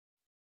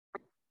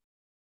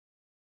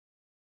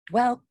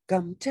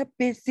Welcome to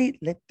Busy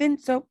Living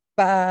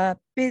Sober,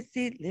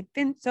 Busy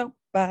Living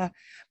Sober,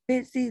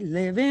 Busy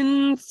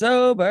Living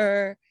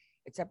Sober.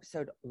 It's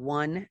episode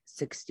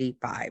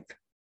 165.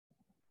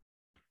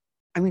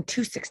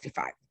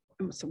 265.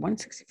 Almost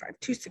 165,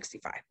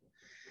 265.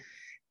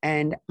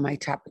 And my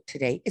topic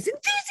today is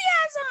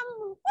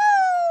enthusiasm.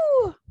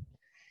 Woo!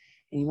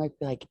 And you might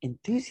be like,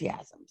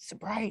 enthusiasm,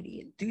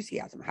 sobriety,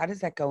 enthusiasm. How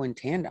does that go in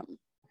tandem?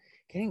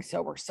 Getting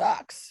sober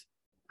sucks.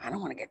 I don't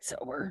want to get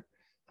sober.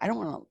 I don't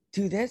want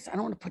to do this. I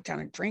don't want to put down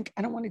a drink.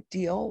 I don't want to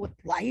deal with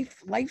life.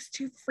 Life's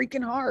too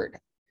freaking hard.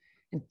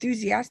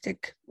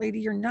 Enthusiastic lady,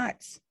 you're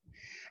nuts.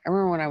 I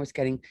remember when I was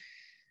getting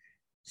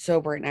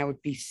sober and I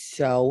would be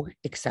so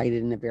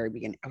excited in the very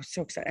beginning. I was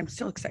so excited. I'm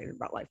still excited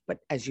about life. But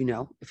as you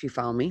know, if you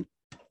follow me,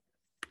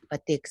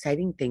 but the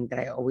exciting thing that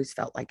I always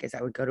felt like is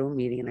I would go to a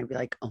meeting and I'd be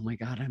like, oh my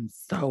God, I'm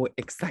so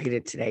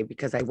excited today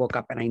because I woke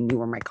up and I knew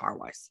where my car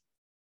was.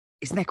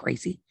 Isn't that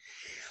crazy?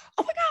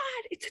 Oh my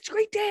God, it's such a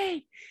great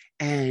day.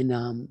 And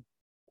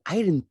I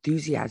had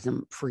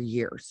enthusiasm for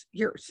years.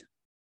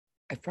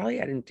 I've probably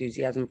had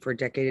enthusiasm for a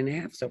decade and a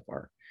half so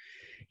far.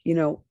 You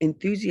know,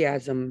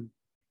 enthusiasm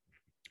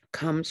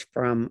comes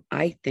from,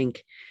 I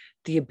think,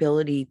 the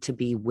ability to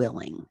be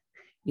willing.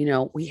 You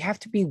know, we have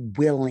to be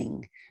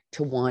willing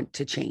to want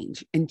to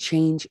change, and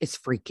change is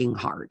freaking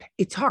hard.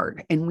 It's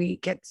hard. And we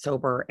get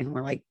sober and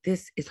we're like,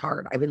 this is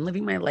hard. I've been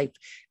living my life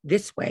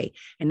this way.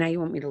 And now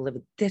you want me to live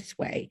it this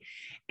way.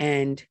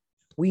 And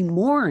we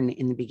mourn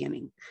in the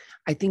beginning.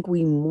 I think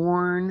we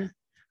mourn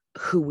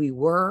who we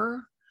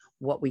were,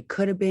 what we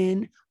could have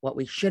been, what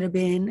we should have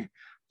been.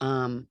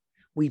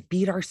 We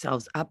beat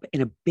ourselves up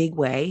in a big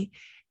way,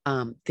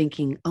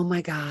 thinking, oh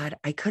my God,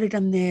 I could have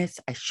done this.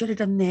 I should have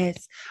done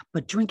this,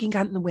 but drinking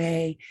got in the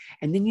way.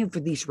 And then you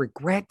have these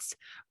regrets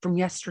from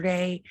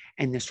yesterday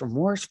and this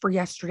remorse for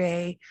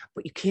yesterday,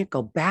 but you can't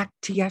go back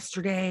to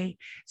yesterday.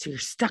 So you're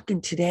stuck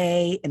in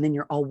today. And then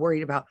you're all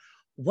worried about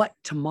what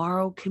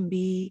tomorrow can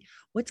be.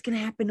 What's going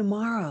to happen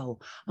tomorrow?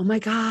 Oh my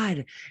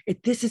God,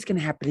 if this is going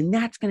to happen and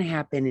that's going to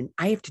happen. And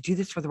I have to do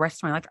this for the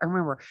rest of my life. I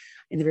remember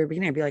in the very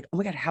beginning, I'd be like, oh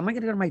my God, how am I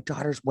going to go to my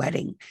daughter's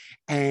wedding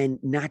and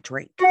not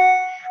drink?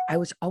 I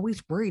was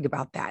always worried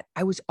about that.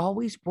 I was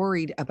always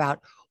worried about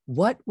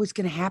what was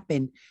going to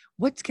happen.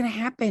 What's going to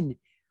happen?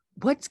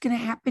 What's going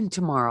to happen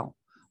tomorrow?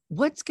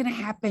 What's going to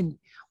happen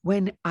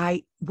when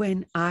I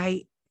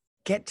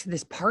get to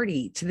this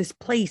party, to this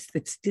place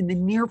that's in the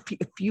near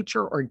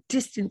future or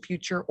distant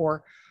future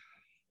or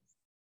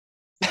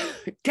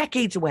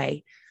decades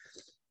away?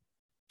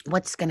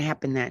 What's going to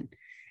happen then?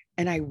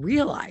 And I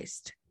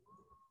realized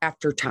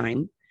after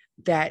time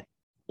that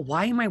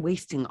why am I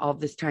wasting all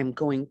this time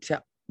going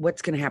to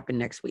what's going to happen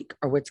next week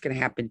or what's going to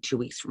happen 2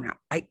 weeks from now?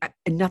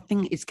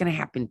 Nothing is going to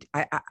happen.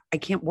 I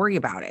can't worry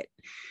about it.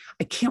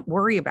 I can't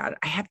worry about it.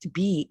 I have to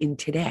be in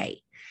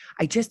today.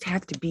 I just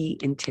have to be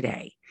in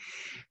today.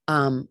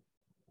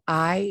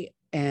 I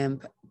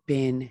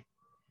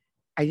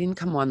didn't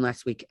come on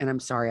last week and I'm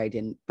sorry I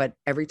didn't, but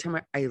every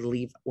time I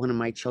leave one of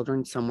my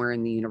children somewhere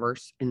in the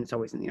universe, and it's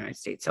always in the United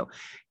States. So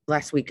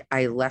last week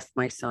I left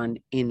my son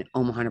in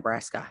Omaha,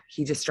 Nebraska.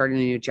 He just started a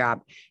new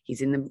job.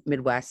 He's in the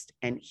Midwest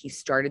and he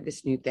started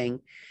this new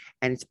thing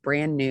and it's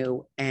brand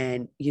new.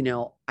 And, you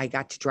know, I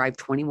got to drive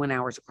 21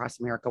 hours across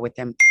America with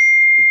him.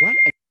 What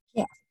a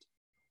gift.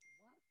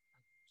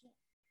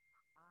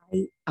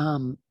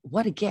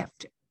 What a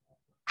gift.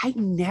 I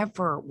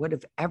never would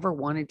have ever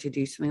wanted to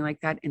do something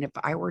like that. And if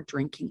I were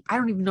drinking, I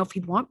don't even know if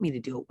he'd want me to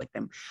do it with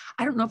him.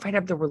 I don't know if I'd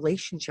have the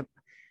relationship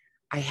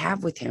I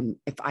have with him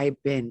if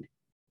I've been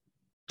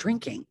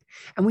drinking.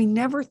 And we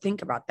never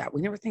think about that.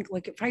 We never think,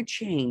 like, if I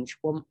change,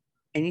 will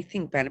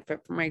anything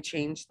benefit from my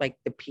change? Like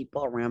the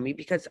people around me,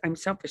 because I'm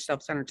selfish,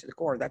 self-centered to the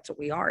core. That's what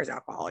we are as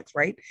alcoholics,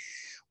 right?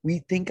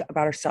 We think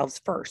about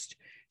ourselves first.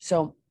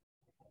 So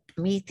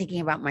me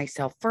thinking about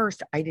myself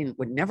first,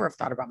 would never have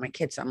thought about my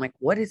kids. So I'm like,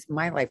 what is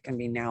my life going to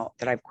be now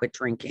that I've quit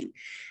drinking?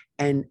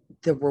 And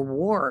the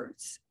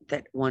rewards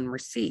that one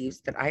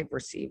receives, that I've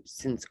received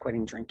since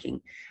quitting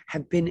drinking,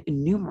 have been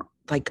innumerable,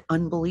 like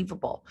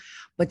unbelievable.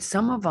 But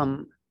some of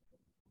them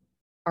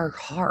are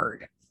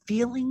hard.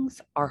 Feelings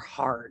are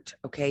hard,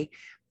 okay?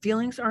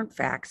 Feelings aren't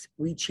facts.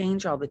 We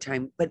change all the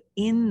time. But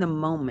in the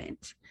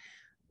moment,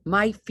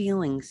 my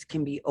feelings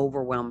can be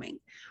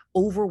overwhelmingly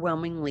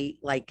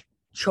like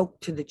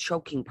choke to the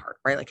choking part,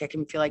 right? Like I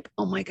can feel like,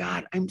 oh my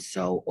God, I'm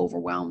so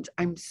overwhelmed.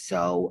 I'm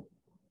so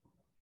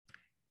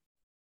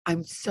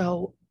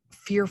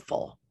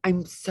fearful.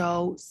 I'm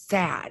so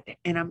sad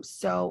and I'm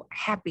so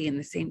happy in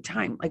the same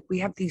time. Like we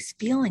have these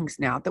feelings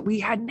now that we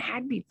hadn't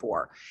had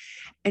before.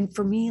 And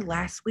for me,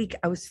 last week,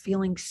 I was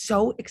feeling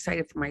so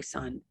excited for my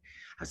son.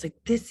 I was like,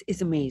 this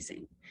is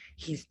amazing.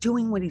 He's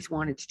doing what he's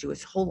wanted to do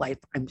his whole life.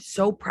 I'm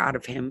so proud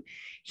of him.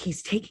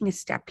 He's taking a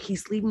step.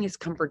 He's leaving his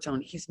comfort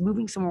zone. He's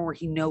moving somewhere where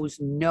he knows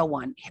no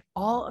one.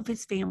 All of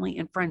his family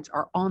and friends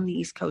are on the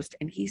East Coast,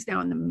 and he's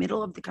now in the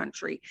middle of the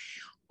country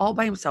all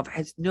by himself,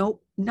 has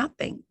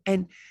nothing.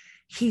 And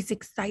he's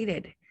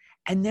excited.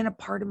 And then a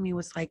part of me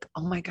was like,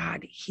 oh my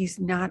God, he's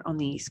not on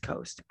the East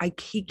Coast.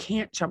 He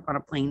can't jump on a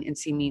plane and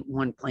see me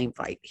one plane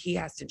flight. He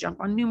has to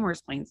jump on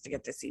numerous planes to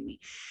get to see me.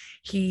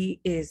 He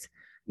is,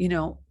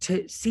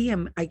 to see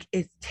him,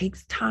 it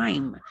takes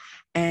time.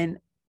 And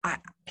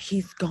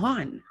he's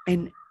gone.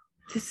 And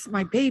this is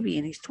my baby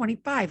and he's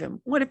 25.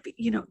 And what if,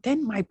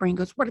 then my brain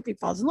goes, what if he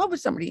falls in love with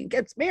somebody and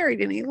gets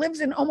married and he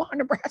lives in Omaha,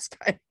 Nebraska?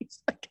 And he's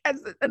like,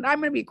 and I'm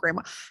going to be a grandma.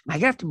 Am I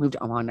going to have to move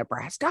to Omaha,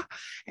 Nebraska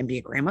and be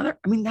a grandmother?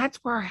 I mean, that's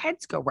where our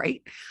heads go,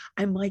 right?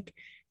 I'm like,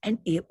 and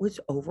it was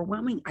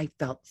overwhelming. I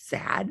felt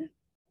sad.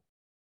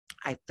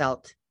 I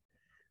felt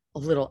a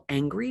little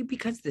angry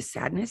because the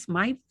sadness,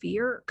 my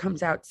fear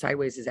comes out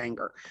sideways as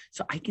anger.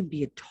 So I can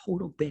be a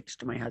total bitch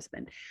to my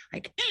husband.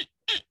 Like,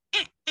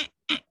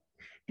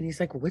 and he's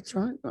like, what's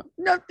wrong?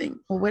 Nothing.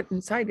 Well, what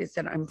inside is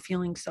that I'm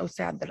feeling so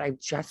sad that I've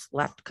just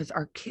left because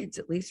our kids,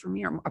 at least for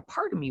me, are a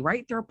part of me,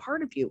 right? They're a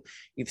part of you.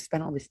 You've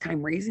spent all this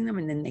time raising them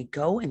and then they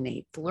go and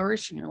they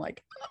flourish and you're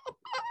like, oh,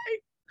 bye.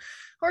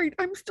 All right,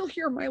 I'm still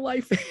here in my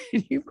life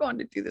and you've gone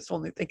to do this whole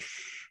new thing.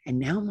 And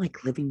now I'm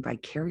like living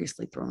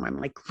vicariously through him. I'm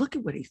like, look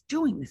at what he's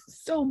doing. This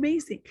is so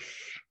amazing.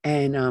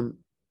 And,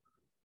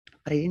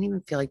 but I didn't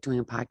even feel like doing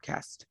a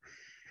podcast.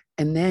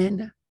 And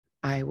then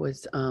I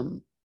was,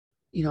 I'm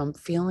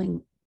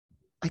feeling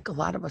like a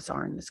lot of us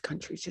are in this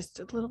country,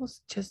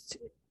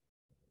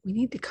 we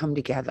need to come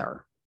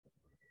together.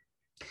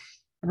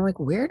 And I'm like,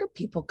 where do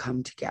people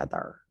come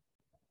together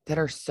that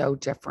are so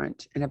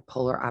different and have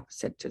polar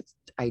opposite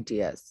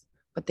ideas,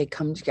 but they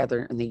come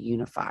together and they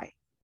unify?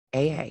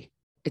 AA,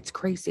 it's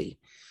crazy.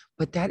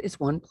 But that is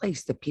one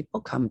place that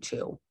people come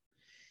to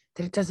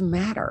that it doesn't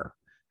matter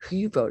who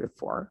you voted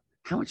for,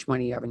 how much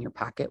money you have in your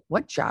pocket,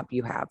 what job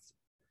you have.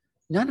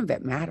 None of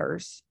it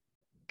matters.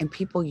 And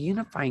people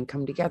unify and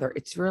come together.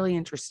 It's really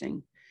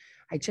interesting.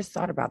 I just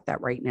thought about that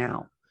right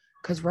now.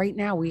 Because right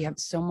now we have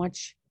so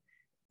much,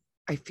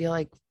 I feel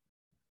like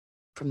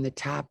from the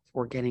top,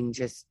 we're getting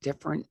just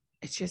different.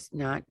 It's just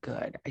not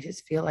good. I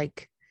just feel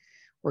like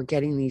we're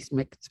getting these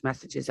mixed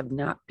messages of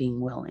not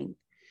being willing.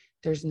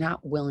 There's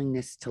not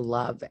willingness to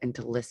love and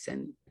to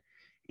listen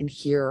and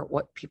hear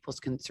what people's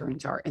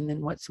concerns are and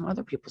then what some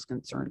other people's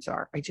concerns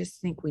are. I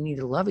just think we need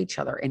to love each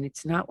other. And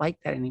it's not like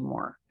that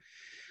anymore.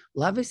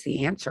 Love is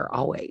the answer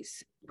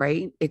always,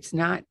 right? It's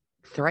not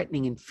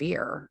threatening and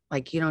fear.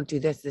 Like, you don't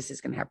do this, this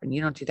is going to happen.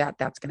 You don't do that,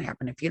 that's going to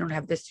happen. If you don't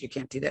have this, you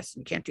can't do this.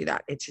 You can't do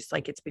that. It's just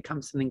like, it's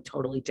become something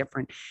totally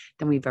different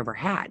than we've ever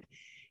had.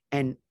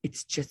 And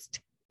it's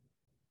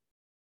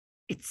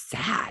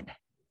sad.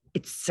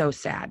 It's so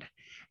sad.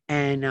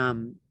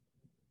 And,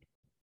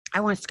 I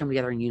want us to come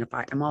together and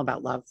unify. I'm all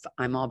about love.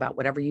 I'm all about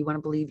whatever you want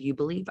to believe, you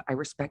believe. I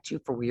respect you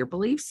for your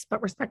beliefs,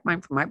 but respect mine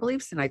for my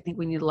beliefs. And I think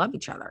we need to love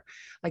each other.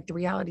 Like the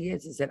reality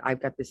is that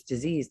I've got this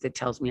disease that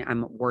tells me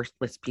I'm a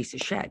worthless piece of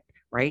shit,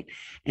 right?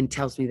 And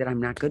tells me that I'm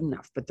not good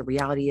enough. But the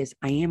reality is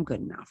I am good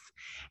enough.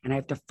 And I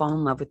have to fall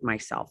in love with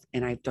myself.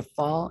 And I have to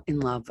fall in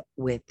love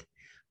with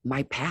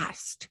my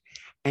past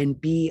and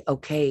be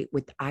okay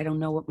with, I don't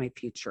know what my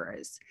future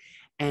is.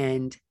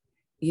 And,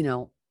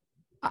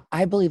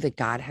 I believe that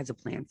God has a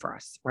plan for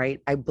us,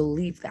 right? I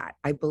believe that.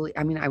 I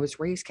mean, I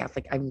was raised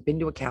Catholic. I haven't been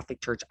to a Catholic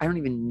church. I don't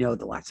even know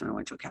the last time I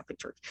went to a Catholic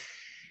church.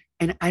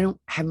 And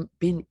haven't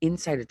been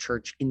inside a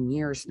church in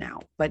years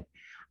now, but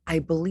I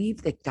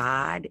believe that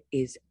God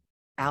is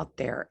out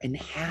there and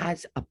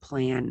has a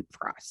plan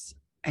for us.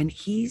 And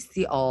he's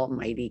the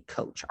almighty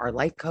coach, our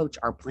life coach,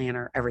 our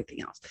planner,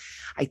 everything else.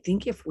 I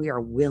think if we are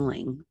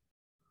willingness,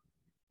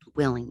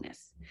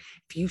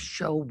 if you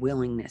show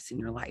willingness in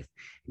your life,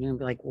 you're going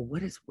to be like, well,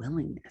 what is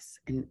willingness?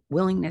 And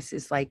willingness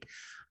is like,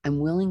 I'm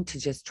willing to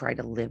just try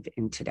to live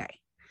in today.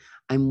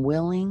 I'm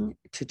willing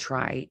to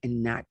try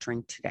and not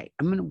drink today.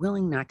 I'm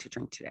willing not to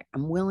drink today.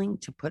 I'm willing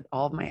to put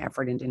all of my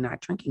effort into not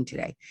drinking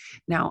today.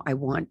 Now, I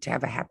want to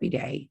have a happy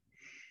day,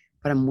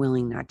 but I'm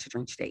willing not to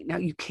drink today. Now,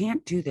 you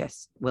can't do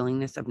this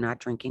willingness of not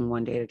drinking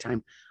one day at a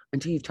time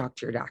until you talk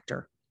to your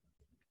doctor.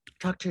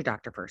 Talk to your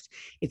doctor first.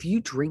 If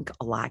you drink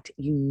a lot,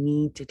 you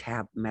need to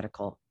have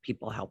medical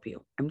people help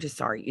you. I'm just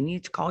sorry. You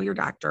need to call your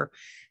doctor,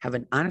 have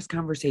an honest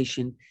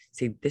conversation,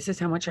 say, this is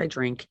how much I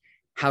drink.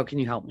 How can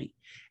you help me?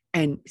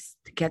 And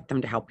get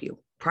them to help you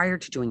prior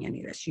to doing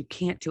any of this. You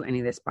can't do any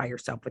of this by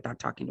yourself without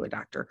talking to a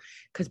doctor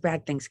because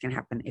bad things can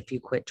happen if you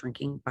quit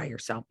drinking by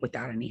yourself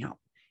without any help.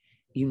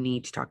 You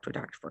need to talk to a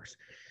doctor first.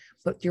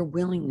 But your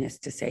willingness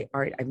to say,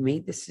 all right, I've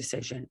made this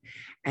decision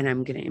and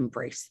I'm going to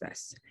embrace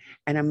this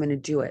and I'm going to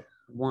do it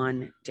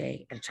one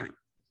day at a time.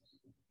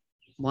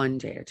 One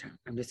day at a time.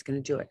 I'm just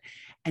going to do it.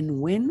 And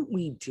when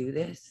we do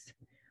this,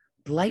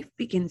 life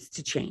begins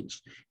to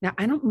change. Now,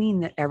 I don't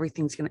mean that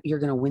you're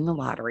going to win the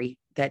lottery,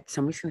 that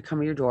somebody's going to come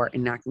to your door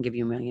and not going to give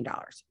you $1 million.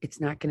 It's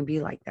not going to be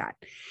like that.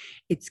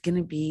 It's going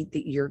to be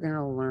that you're going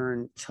to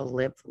learn to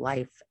live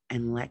life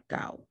and let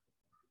go,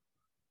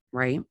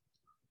 right?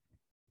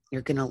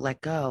 You're going to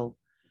let go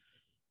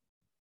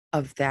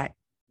of that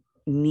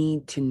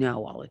need to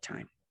know all the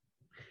time.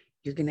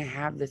 You're going to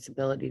have this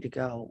ability to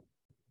go,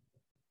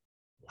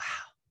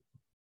 wow,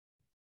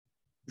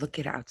 look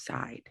at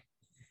outside.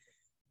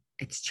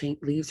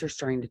 Leaves are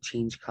starting to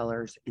change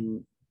colors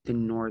in the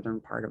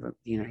northern part of the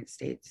United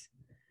States.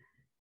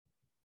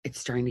 It's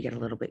starting to get a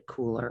little bit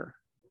cooler.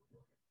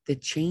 The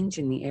change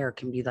in the air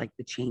can be like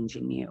the change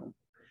in you.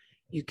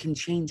 You can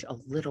change a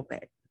little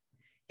bit.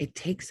 It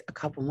takes a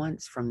couple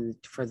months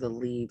for the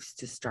leaves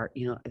to start,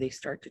 they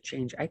start to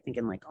change. I think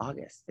in like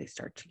August, they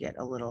start to get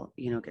a little,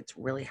 it gets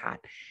really hot.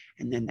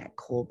 And then that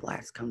cold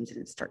blast comes and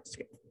it starts to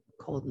get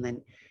cold, and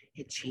then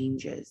it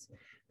changes.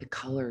 The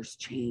colors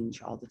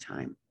change all the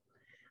time.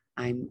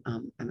 I'm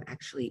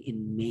actually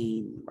in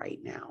Maine right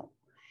now,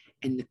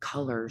 and the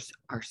colors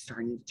are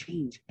starting to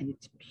change, and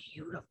it's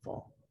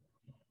beautiful.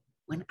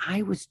 When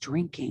I was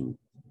drinking,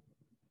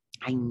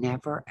 I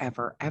never,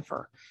 ever,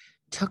 ever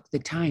took the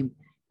time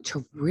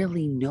to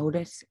really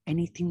notice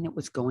anything that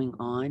was going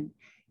on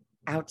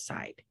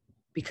outside,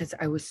 because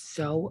I was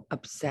so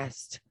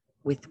obsessed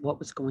with what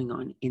was going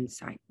on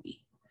inside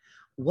me.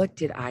 What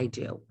did I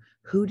do?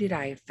 Who did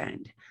I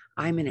offend?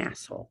 I'm an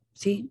asshole.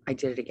 See, I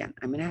did it again.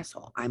 I'm an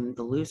asshole. I'm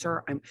the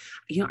loser.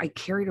 I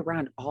carried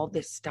around all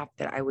this stuff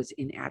that I was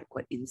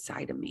inadequate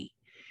inside of me.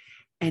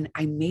 And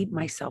I made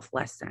myself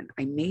less than.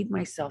 I made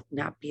myself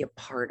not be a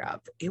part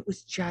of. It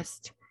was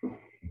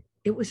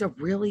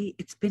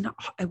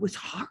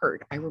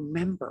hard. I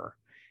remember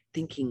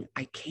thinking,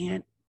 I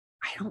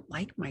don't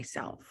like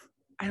myself.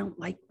 I don't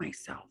like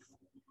myself.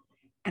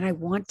 And I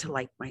want to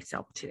like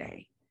myself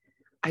today.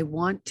 I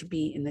want to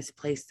be in this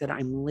place that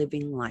I'm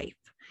living life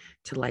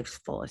to life's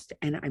fullest,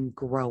 and I'm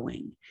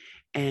growing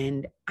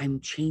and I'm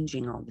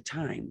changing all the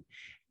time,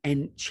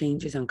 and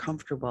change is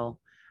uncomfortable,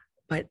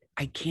 but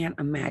I can't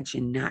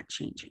imagine not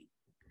changing.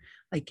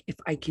 Like if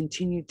I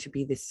continued to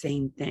be the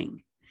same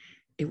thing,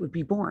 it would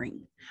be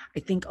boring.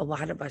 I think a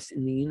lot of us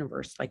in the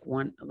universe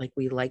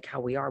we like how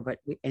we are,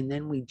 and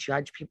then we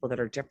judge people that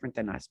are different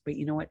than us. But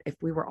you know what?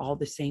 If we were all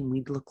the same,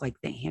 we'd look like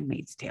The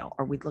Handmaid's Tale,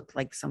 or we'd look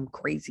like some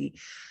crazy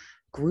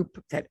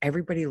group that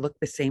everybody looked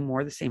the same,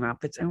 wore the same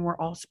outfits, and we're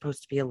all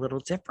supposed to be a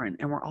little different,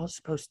 and we're all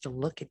supposed to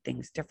look at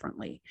things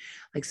differently.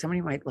 Like somebody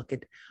might look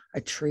at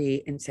a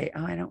tree and say,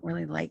 oh, I don't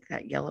really like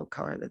that yellow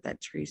color that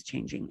tree is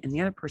changing, and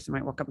the other person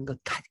might walk up and go,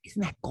 God,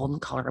 isn't that golden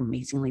color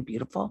amazingly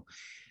beautiful?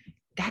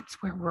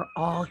 That's where we're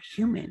all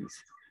humans.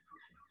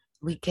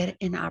 We get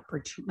an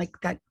opportunity. Like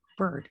that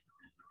bird,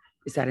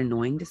 is that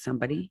annoying to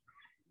somebody?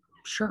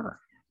 Sure.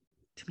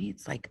 To me,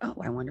 it's like, oh,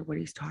 I wonder what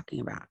he's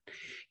talking about.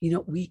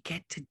 We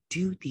get to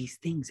do these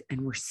things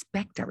and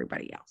respect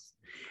everybody else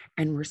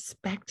and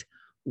respect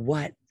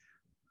what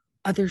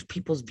other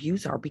people's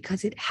views are,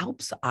 because it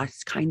helps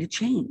us kind of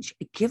change.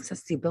 It gives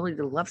us the ability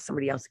to love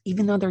somebody else,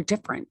 even though they're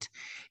different.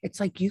 It's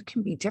like, you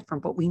can be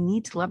different, but we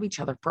need to love each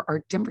other for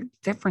our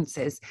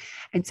differences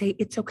and say,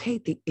 it's okay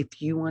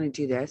if you want to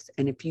do this.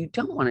 And if you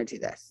don't want to do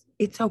this,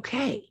 it's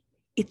okay.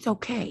 It's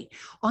okay.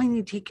 All I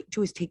need to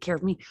do is take care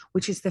of me,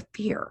 which is the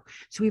fear.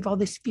 So we have all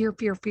this fear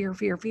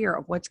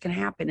of what's going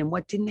to happen and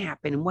what didn't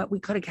happen and what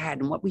we could have had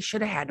and what we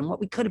should have had and what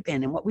we could have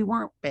been and what we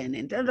weren't been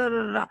and da, da,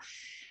 da, da.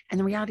 And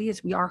the reality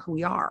is we are who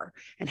we are.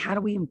 And how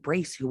do we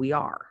embrace who we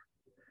are?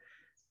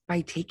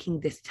 By taking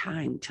this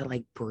time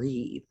to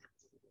breathe.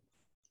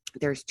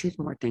 There's two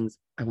more things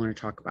I want to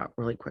talk about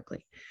really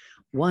quickly.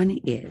 One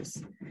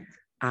is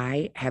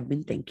I have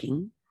been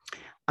thinking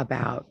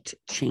about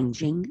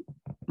changing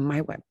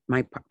my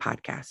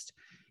podcast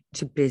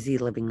to Busy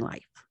Living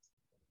Life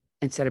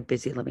instead of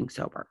Busy Living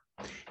Sober.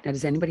 Now,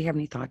 does anybody have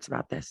any thoughts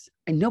about this?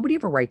 And nobody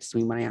ever writes to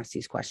me when I ask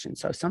these questions.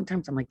 So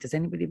sometimes I'm like, does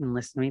anybody even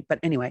listen to me? But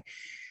anyway,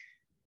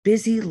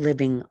 Busy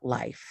Living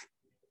Life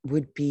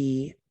would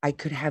be, I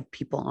could have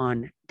people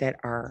on that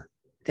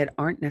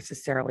aren't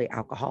necessarily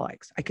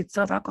alcoholics. I could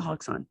still have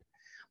alcoholics on,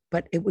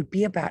 but it would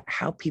be about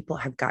how people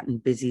have gotten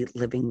busy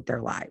living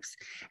their lives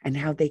and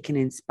how they can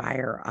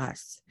inspire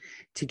us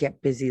to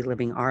get busy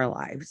living our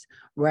lives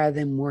rather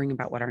than worrying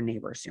about what our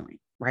neighbor's doing,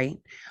 right?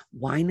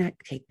 Why not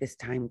take this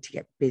time to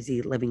get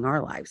busy living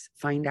our lives,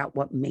 find out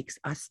what makes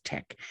us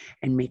tick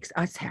and makes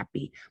us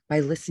happy by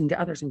listening to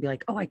others and be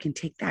like, oh, I can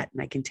take that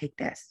and I can take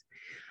this.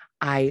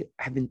 I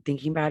have been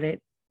thinking about it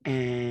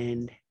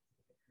and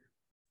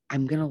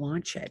I'm going to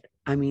launch it.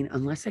 I mean,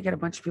 unless I get a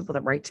bunch of people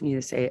that write to me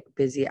to say,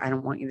 busy, I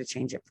don't want you to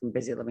change it from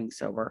Busy Living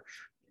Sober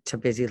to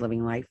Busy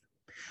Living Life.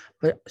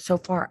 But so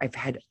far, I've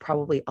had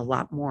probably a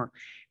lot more.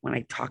 When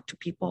I talk to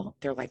people,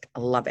 they're like,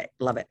 love it,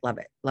 love it, love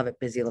it, love it,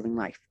 Busy Living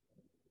Life.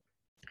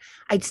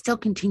 I'd still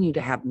continue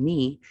to have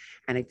me,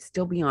 and I'd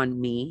still be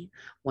on me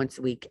once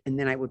a week. And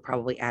then I would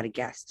probably add a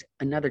guest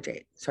another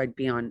day. So I'd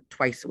be on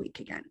twice a week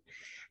again.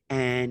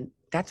 And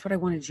that's what I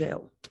want to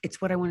do.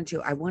 It's what I want to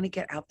do. I want to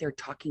get out there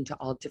talking to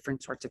all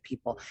different sorts of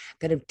people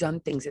that have done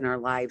things in our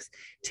lives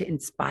to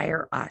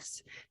inspire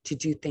us to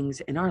do things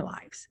in our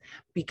lives.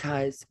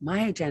 Because my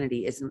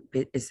identity isn't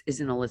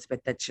Elizabeth.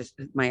 That's just,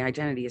 my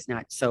identity is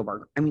not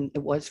sober. I mean,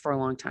 it was for a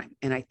long time.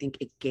 And I think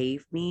it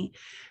gave me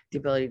the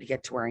ability to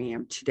get to where I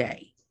am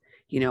today.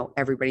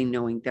 Everybody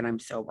knowing that I'm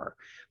sober.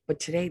 But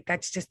today,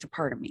 that's just a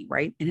part of me,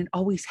 right? And it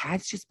always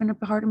has just been a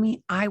part of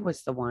me. I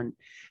was the one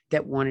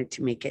that wanted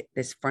to make it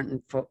this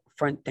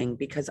front thing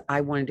because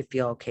I wanted to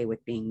feel okay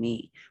with being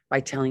me by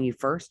telling you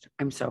first,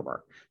 I'm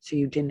sober. So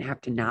you didn't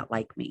have to not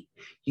like me.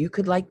 You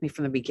could like me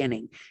from the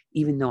beginning,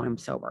 even though I'm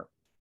sober.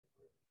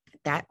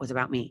 That was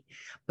about me.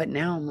 But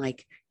now I'm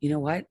like, you know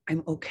what?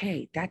 I'm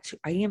okay.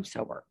 I am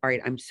sober. All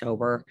right. I'm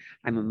sober.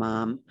 I'm a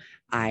mom.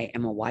 I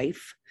am a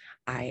wife.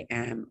 I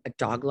am a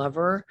dog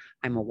lover.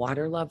 I'm a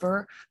water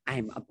lover.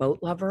 I'm a boat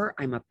lover.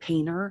 I'm a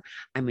painter.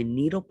 I'm a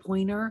needle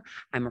pointer.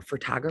 I'm a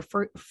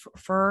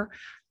photographer.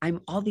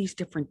 I'm all these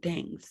different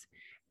things.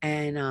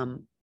 And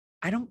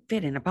I don't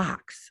fit in a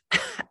box.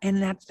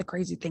 And that's the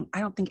crazy thing. I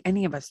don't think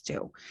any of us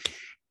do.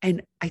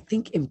 And I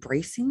think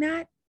embracing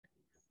that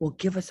will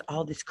give us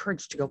all this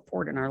courage to go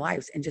forward in our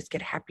lives and just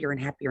get happier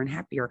and happier and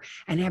happier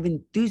and have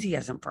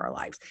enthusiasm for our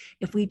lives.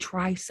 If we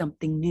try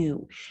something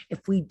new,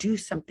 if we do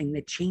something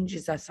that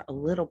changes us a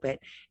little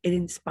bit, it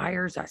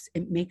inspires us,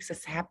 it makes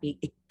us happy,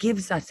 it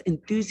gives us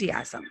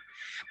enthusiasm.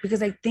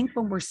 Because I think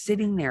when we're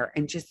sitting there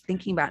and just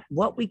thinking about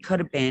what we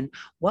could have been,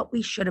 what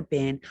we should have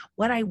been,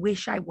 what I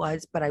wish I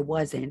was, but I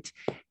wasn't,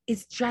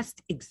 it's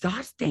just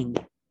exhausting.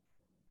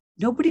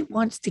 Nobody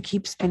wants to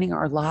keep spending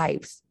our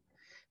lives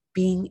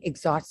being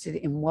exhausted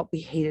in what we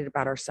hated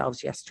about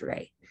ourselves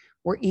yesterday.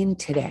 We're in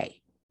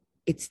today.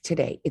 It's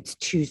today. It's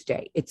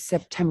Tuesday. It's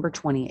September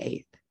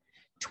 28th,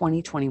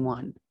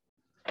 2021.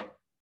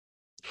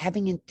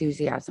 Having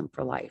enthusiasm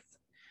for life.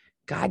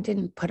 God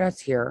didn't put us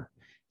here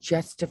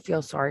just to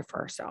feel sorry for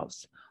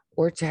ourselves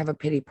or to have a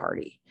pity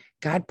party.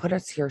 God put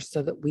us here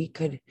so that we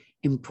could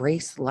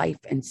embrace life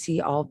and see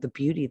all the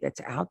beauty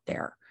that's out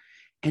there.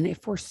 And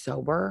if we're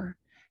sober,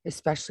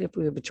 especially if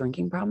we have a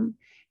drinking problem,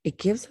 it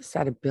gives us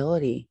that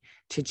ability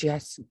to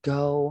just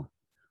go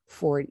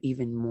for it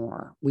even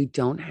more. We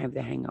don't have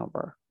the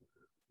hangover.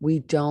 We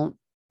don't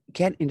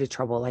get into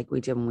trouble like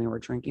we did when we were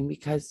drinking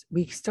because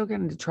we still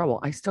get into trouble.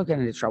 I still get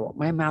into trouble.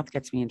 My mouth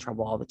gets me in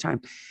trouble all the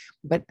time,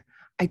 but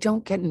I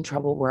don't get in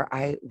trouble where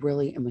I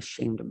really am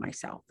ashamed of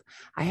myself.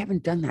 I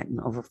haven't done that in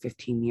over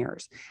 15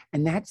 years.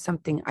 And that's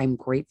something I'm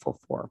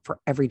grateful for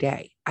every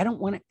day. I don't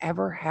want to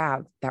ever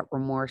have that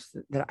remorse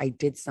that I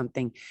did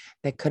something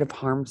that could have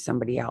harmed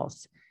somebody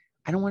else.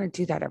 I don't want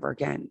to do that ever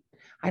again.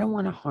 I don't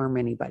want to harm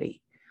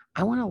anybody.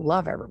 I want to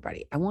love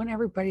everybody. I want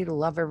everybody to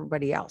love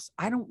everybody else.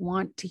 I don't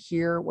want to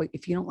hear what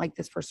if you don't like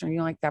this person or you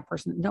don't like that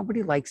person.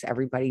 Nobody likes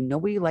everybody.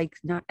 Not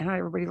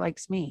everybody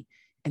likes me.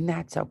 And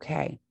that's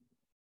okay.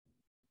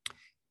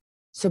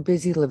 So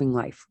busy living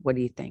life. What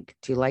do you think?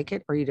 Do you like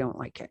it or you don't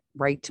like it?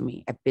 Write to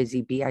me at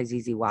busy,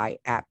 BIZZY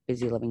at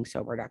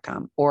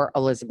busylivingsober.com or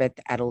Elizabeth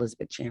at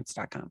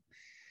elizabethchance.com.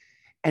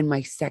 And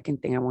my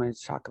second thing I wanted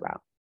to talk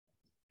about.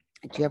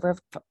 Do you ever have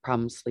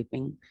problems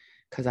sleeping?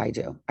 Because I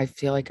do. I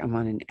feel like I'm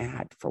on an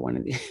ad for one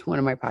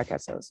of my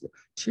podcasts.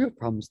 Do you have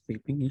problems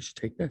sleeping? You should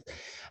take this.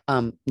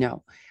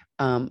 No.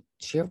 Do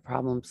you have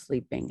problems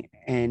sleeping?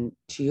 And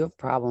do you have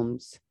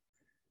problems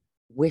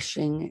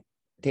wishing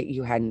that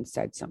you hadn't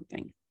said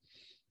something?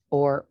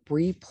 Or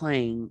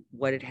replaying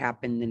what had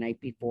happened the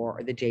night before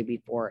or the day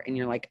before. And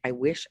you're like, I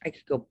wish I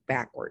could go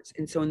backwards.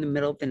 And so in the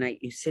middle of the night,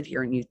 you sit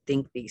here and you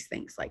think these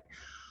things like,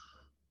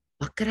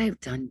 what could I have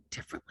done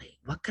differently?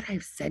 What could I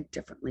have said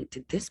differently?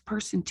 Did this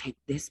person take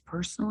this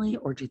personally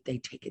or did they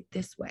take it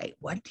this way?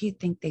 What do you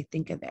think they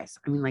think of this?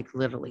 I mean, like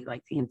literally,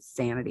 like the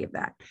insanity of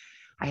that.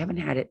 I haven't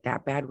had it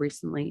that bad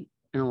recently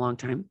in a long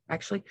time,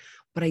 actually,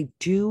 but I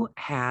do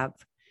have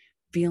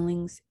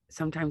feelings.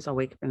 Sometimes I'll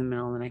wake up in the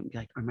middle of the night and be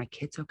like, are my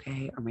kids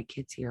okay? Are my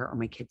kids here? Are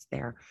my kids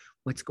there?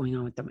 What's going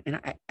on with them? And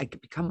I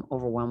could become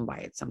overwhelmed by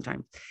it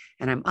sometimes.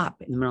 And I'm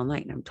up in the middle of the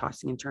night and I'm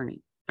tossing and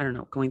turning. I don't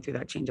know, going through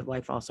that change of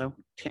life also.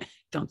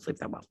 Don't sleep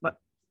that well, but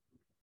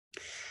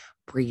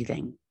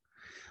breathing.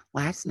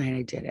 Last night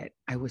I did it.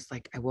 I was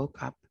like, I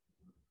woke up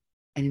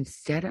and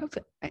instead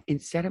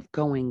of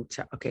going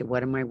to, okay,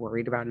 what am I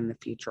worried about in the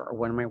future or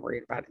what am I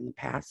worried about in the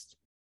past?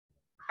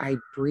 I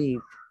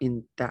breathed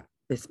in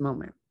this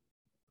moment.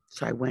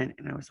 So I went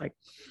and I was like,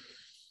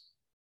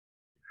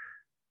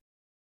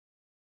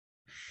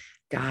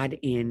 God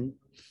in,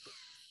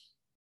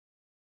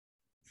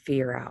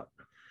 fear out.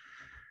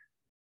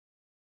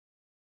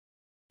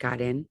 God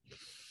in,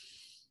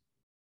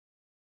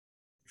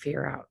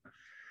 fear out.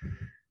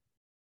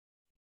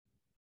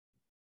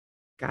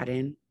 God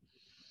in,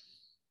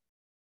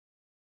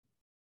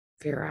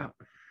 fear out.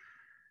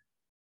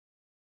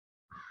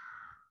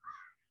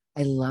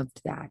 I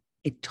loved that.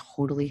 It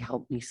totally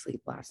helped me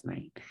sleep last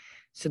night.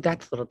 So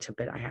that's a little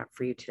tidbit I have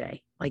for you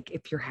today. Like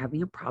if you're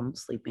having a problem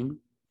sleeping,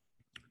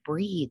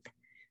 breathe.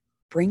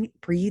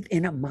 Breathe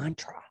in a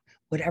mantra,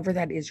 whatever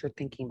that is you're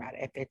thinking about.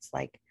 If it's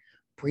like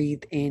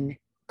breathe in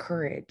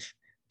courage,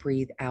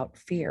 breathe out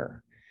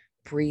fear,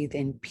 breathe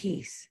in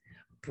peace,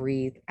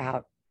 breathe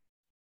out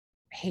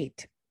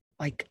hate,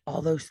 like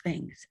all those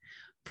things.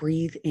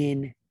 Breathe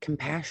in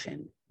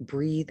compassion,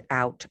 breathe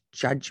out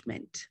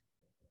judgment.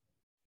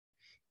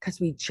 Because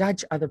we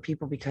judge other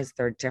people because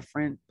they're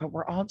different, but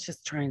we're all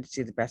just trying to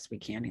do the best we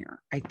can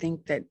here. I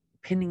think that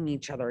pinning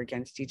each other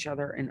against each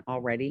other and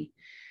already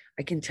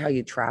I can tell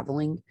you,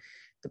 traveling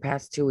the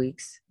past 2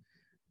 weeks,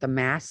 the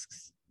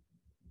masks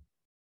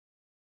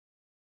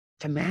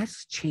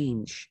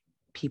change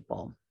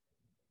people.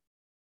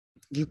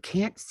 You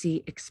can't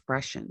see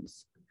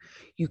expressions.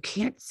 You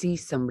can't see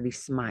somebody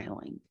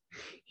smiling.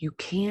 You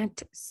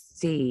can't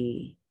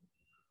see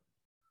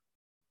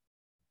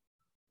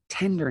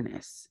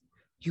tenderness.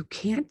 You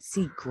can't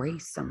see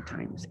grace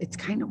sometimes. It's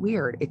kind of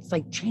weird. It's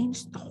like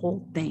changed the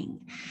whole thing.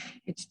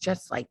 It's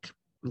just like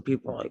when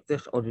people are like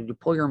this, oh, did you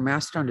pull your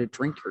mask down to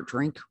drink your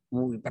drink?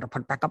 Oh, you better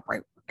put it back up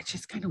right. It's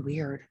just kind of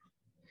weird.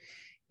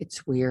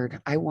 It's weird.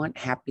 I want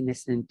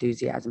happiness and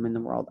enthusiasm in the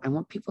world. I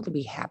want people to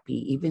be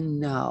happy, even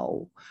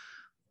though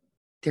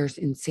there's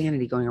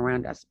insanity going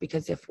around us.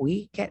 Because if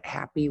we get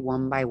happy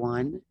one by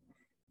one,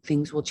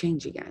 things will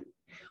change again.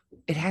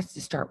 It has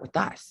to start with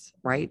us,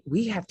 right?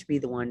 We have to be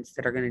the ones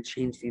that are going to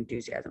change the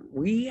enthusiasm.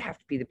 We have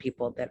to be the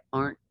people that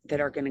are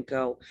going to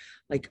go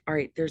like, all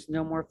right, there's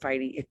no more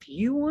fighting. If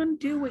you want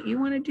to do what you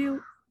want to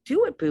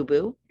do it, boo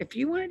boo. If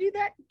you want to do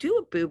that, do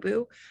it, boo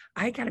boo.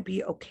 I got to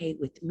be okay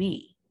with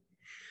me.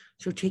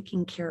 So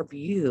taking care of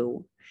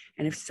you.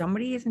 And if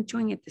somebody isn't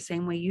doing it the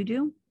same way you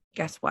do,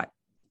 guess what?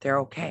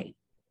 They're okay.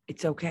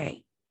 It's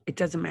okay. It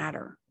doesn't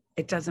matter.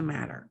 It doesn't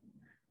matter.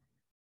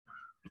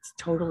 It's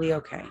totally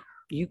okay.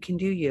 You can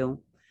do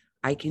you,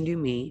 I can do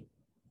me,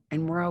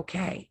 and we're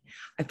okay.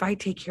 If I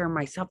take care of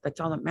myself, that's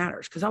all that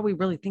matters, because all we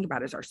really think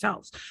about is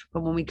ourselves.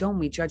 But when we go and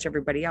we judge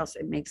everybody else,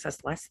 it makes us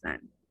less than.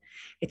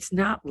 It's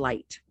not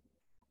light.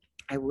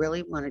 I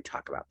really want to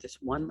talk about this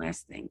one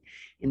last thing.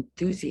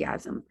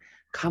 Enthusiasm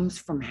comes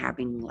from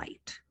having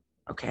light,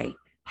 okay?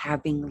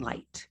 Having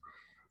light,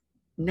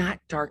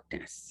 not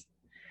darkness.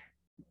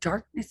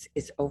 Darkness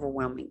is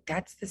overwhelming.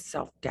 That's the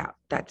self-doubt.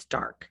 That's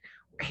dark.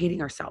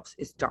 Hating ourselves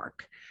is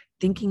dark.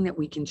 Thinking that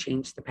we can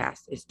change the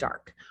past is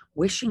dark.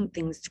 Wishing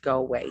things to go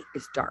away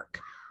is dark.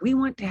 We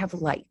want to have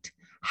light.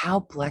 How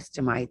blessed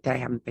am I that I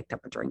haven't picked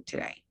up a drink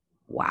today?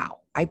 Wow.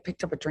 I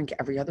picked up a drink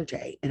every other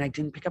day and I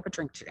didn't pick up a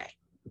drink today.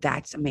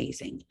 That's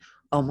amazing.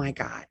 Oh my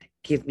God,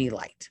 give me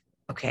light.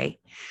 Okay.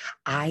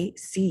 I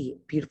see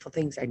beautiful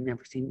things I'd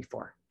never seen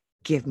before.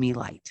 Give me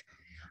light.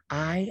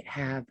 I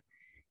have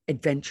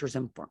adventures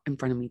in front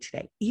of me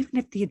today, even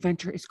if the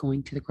adventure is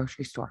going to the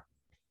grocery store.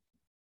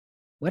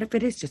 What if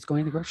it is just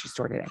going to the grocery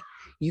store today?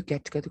 You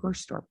get to go to the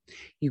grocery store.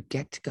 You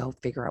get to go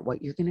figure out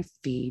what you're going to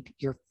feed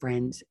your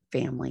friends,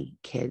 family,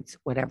 kids,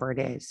 whatever it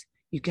is.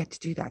 You get to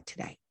do that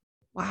today.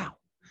 Wow.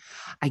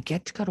 I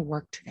get to go to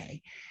work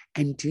today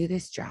and do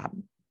this job,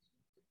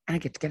 and I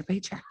get to get a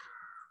paycheck.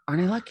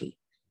 Aren't I lucky?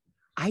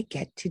 I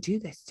get to do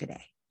this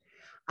today.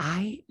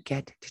 I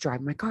get to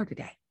drive my car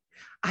today.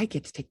 I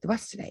get to take the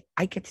bus today.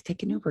 I get to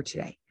take an Uber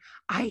today.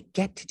 I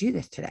get to do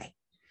this today.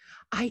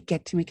 I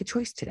get to make a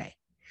choice today.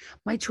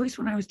 My choice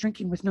when I was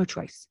drinking was no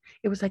choice.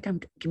 It was like,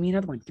 give me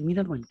another one, give me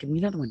another one, give me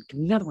another one, give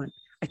me another one.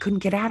 I couldn't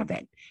get out of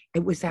it.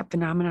 It was that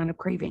phenomenon of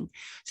craving.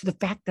 So the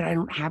fact that I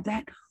don't have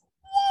that,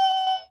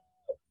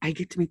 I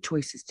get to make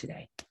choices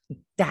today.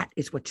 That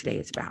is what today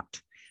is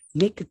about.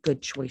 Make a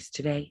good choice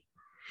today.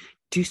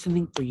 Do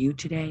something for you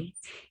today,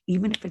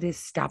 even if it is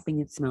stopping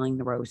and smelling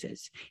the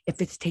roses,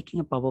 if it's taking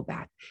a bubble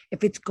bath,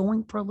 if it's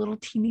going for a little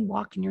teeny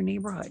walk in your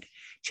neighborhood,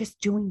 just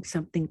doing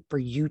something for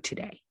you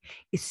today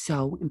is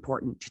so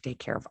important to take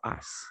care of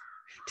us,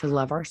 to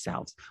love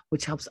ourselves,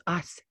 which helps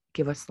us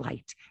give us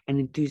light and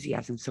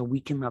enthusiasm so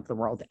we can love the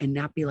world and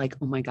not be like,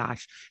 oh my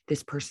gosh,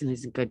 this person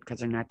isn't good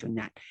because they're not doing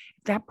that.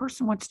 If that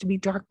person wants to be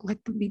dark,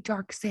 let them be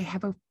dark. Say,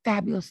 have a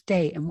fabulous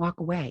day and walk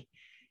away.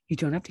 You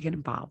don't have to get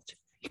involved.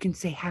 You can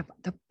say, have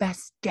the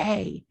best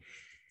day,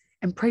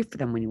 and pray for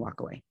them when you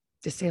walk away.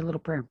 Just say a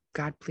little prayer.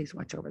 God, please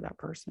watch over that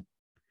person.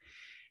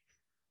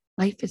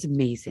 Life is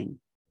amazing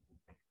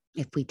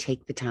if we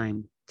take the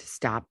time to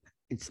stop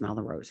and smell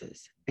the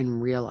roses and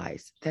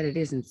realize that it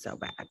isn't so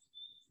bad.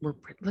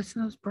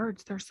 Listen to those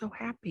birds. They're so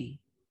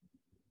happy.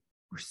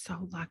 We're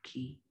so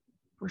lucky.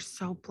 We're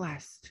so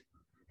blessed,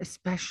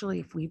 especially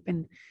if we've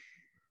been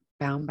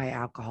bound by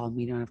alcohol and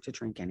we don't have to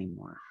drink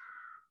anymore.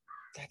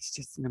 That's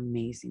just an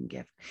amazing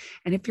gift.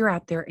 And if you're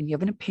out there and you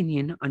have an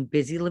opinion on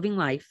busy living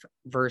life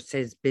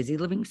versus busy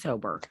living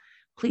sober,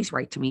 please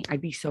write to me.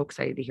 I'd be so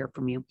excited to hear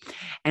from you.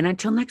 And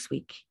until next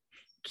week,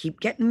 keep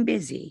getting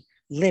busy,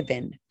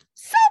 living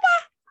sober.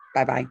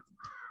 Bye-bye.